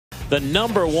The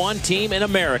 #1 team in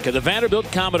America, the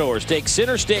Vanderbilt Commodores, take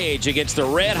center stage against the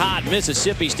red-hot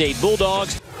Mississippi State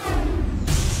Bulldogs.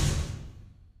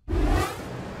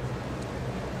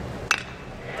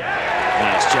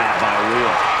 Nice job by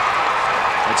Wheel.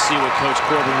 Let's see what Coach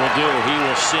Corbin will do. He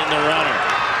will send the runner.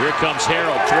 Here comes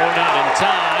Harold, thrown out in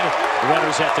time. The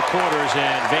runner's at the corners,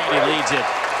 and Vandy leads it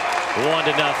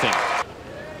 1-0.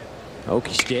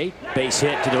 Okie State, base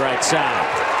hit to the right side.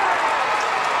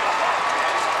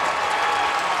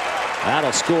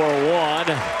 That'll score 1,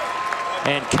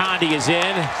 and Condi is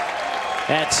in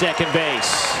at second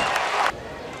base.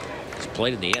 He's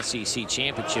played in the SEC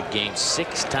championship game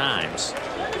 6 times.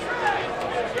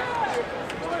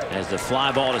 As the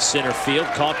fly ball to center field,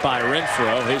 caught by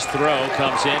Renfro. His throw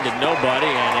comes in to nobody,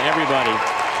 and everybody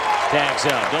tags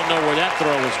up. Don't know where that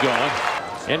throw was going.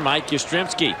 And Mike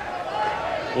Yastrzemski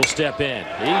will step in.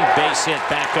 He base hit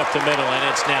back up the middle, and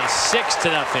it's now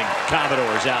 6-0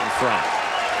 Commodores out in front.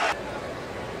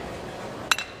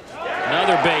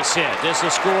 Another base hit. This will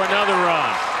score another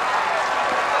run.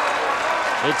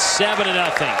 It's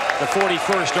 7-0. The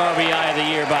 41st RBI of the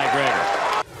year by Gregor.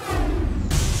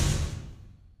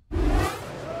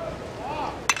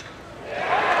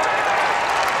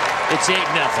 It's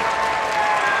 8-0.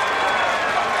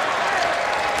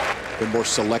 Been more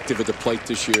selective at the plate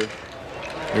this year.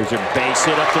 Here's a base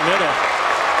hit up the middle.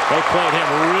 They played him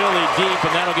really deep,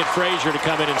 and that'll get Frazier to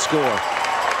come in and score.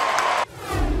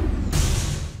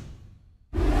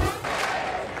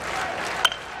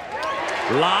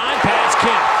 Line pass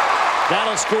Kemp.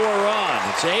 That'll score a run.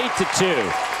 It's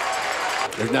 8-2.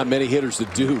 There's not many hitters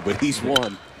that do, but he's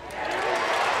one.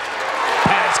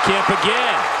 Pass Kemp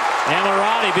again.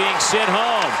 Ammirati being sent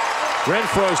home.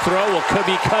 Renfro's throw could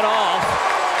be cut off.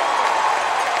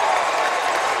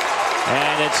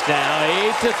 And it's now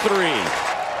 8-3.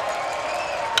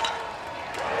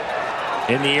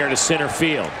 In the air to center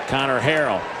field. Connor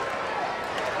Harrell.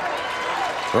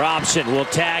 Robson will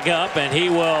tag up, and he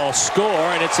will score,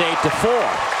 and it's 8-4.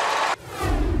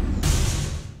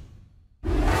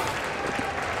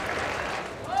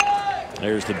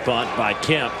 There's the bunt by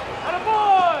Kemp.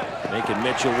 Making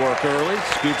Mitchell work early.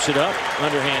 Scoops it up.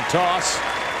 Underhand toss.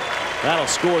 That'll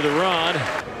score the run.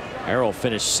 Harrell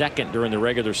finished second during the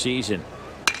regular season.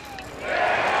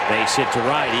 Base hit to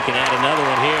right. He can add another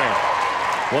one here.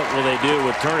 What will they do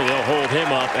with Turney? They'll hold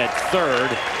him up at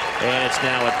third. And it's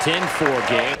now a 10-4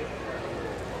 game.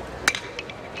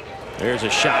 There's a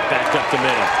shot back up the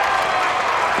middle.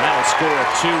 That'll score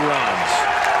 2 runs.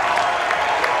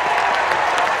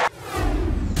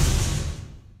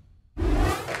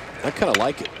 I kind of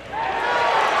like it.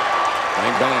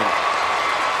 Bang, bang.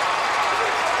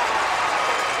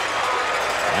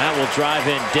 That will drive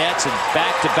in Detz and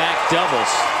back-to-back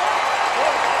doubles.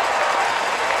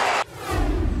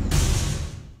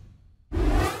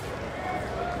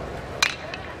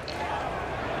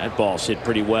 That ball's hit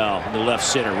pretty well in the left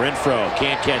center. Renfro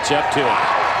can't catch up to it.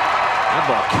 That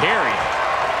ball carried.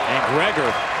 And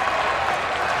Gregor,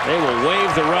 they will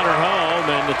wave the runner home,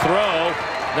 and the throw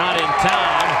not in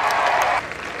time.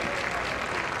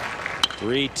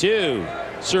 3-2.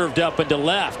 Served up into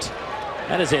left.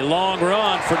 That is a long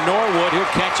run for Norwood. He'll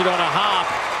catch it on a hop.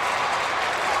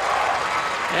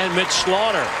 And Mitch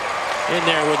Slaughter in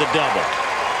there with a double.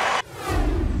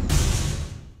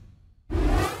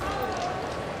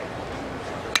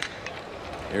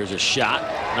 There's a shot.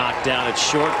 Knocked down at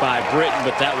short by Britton,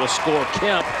 but that will score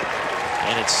Kemp.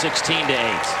 And it's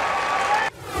 16-8.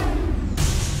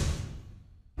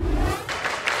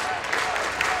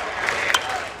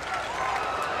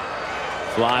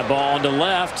 Fly ball into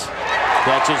left.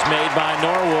 Catch is made by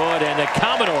Norwood, and the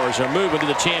Commodores are moving to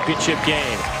the championship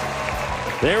game.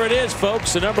 There it is,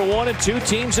 folks. The #1 and #2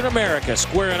 teams in America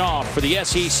squaring off for the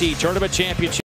SEC Tournament Championship.